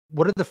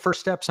what are the first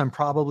steps I'm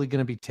probably going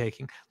to be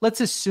taking?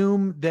 Let's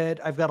assume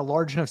that I've got a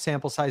large enough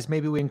sample size.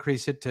 Maybe we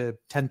increase it to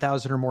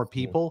 10,000 or more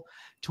people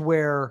to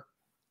where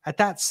at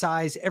that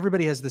size,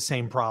 everybody has the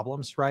same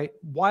problems, right?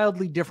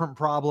 Wildly different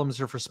problems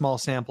are for small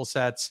sample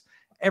sets.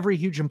 Every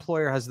huge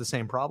employer has the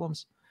same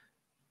problems.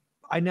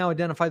 I now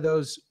identify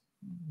those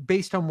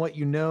based on what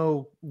you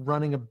know,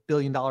 running $1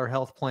 billion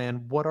health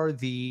plan. What are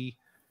the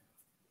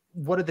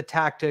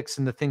tactics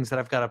and the things that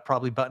I've got to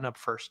probably button up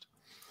first?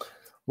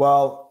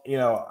 Well,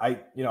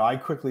 I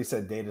quickly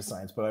said data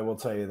science, but I will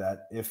tell you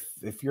that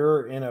if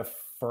you're in a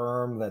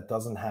firm that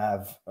doesn't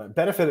have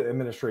benefit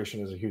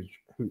administration is a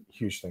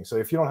huge thing. So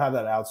if you don't have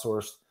that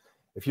outsourced,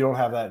 if you don't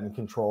have that in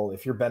control,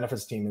 if your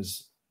benefits team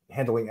is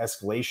handling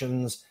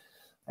escalations,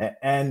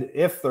 and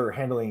if they're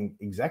handling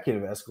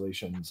executive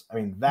escalations, I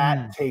mean,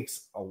 that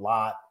takes a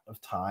lot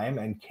of time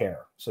and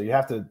care. So you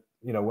have to,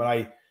 when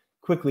I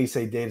quickly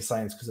say data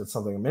science, because it's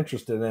something I'm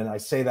interested in, I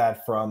say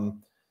that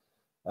from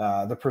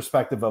the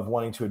perspective of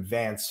wanting to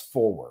advance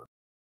forward.